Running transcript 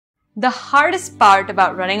The hardest part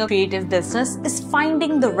about running a creative business is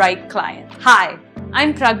finding the right client. Hi,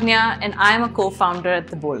 I'm Pragnya and I'm a co-founder at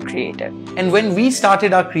The Bold Creative. And when we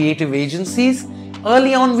started our creative agencies,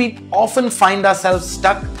 early on we often find ourselves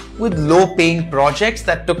stuck with low-paying projects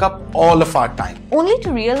that took up all of our time. Only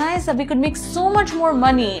to realize that we could make so much more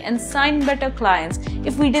money and sign better clients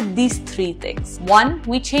if we did these three things. One,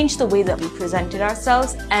 we changed the way that we presented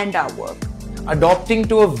ourselves and our work. Adopting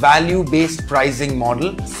to a value-based pricing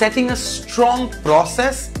model, setting a strong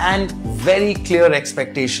process and very clear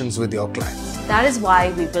expectations with your clients. That is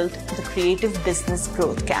why we built the Creative Business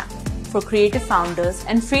Growth Camp for creative founders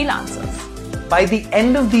and freelancers. By the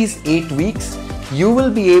end of these 8 weeks, you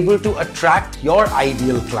will be able to attract your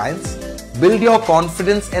ideal clients, build your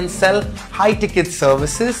confidence and sell high-ticket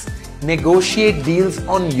services, negotiate deals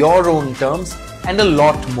on your own terms, and a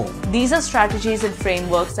lot more. These are strategies and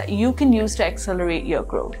frameworks that you can use to accelerate your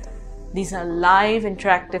growth. These are live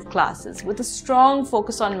interactive classes with a strong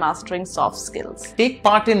focus on mastering soft skills. Take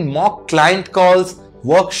part in mock client calls,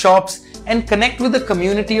 workshops, and connect with a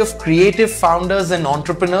community of creative founders and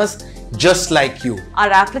entrepreneurs just like you. Our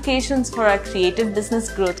applications for our Creative Business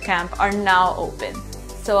Growth Camp are now open,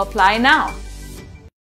 so apply now.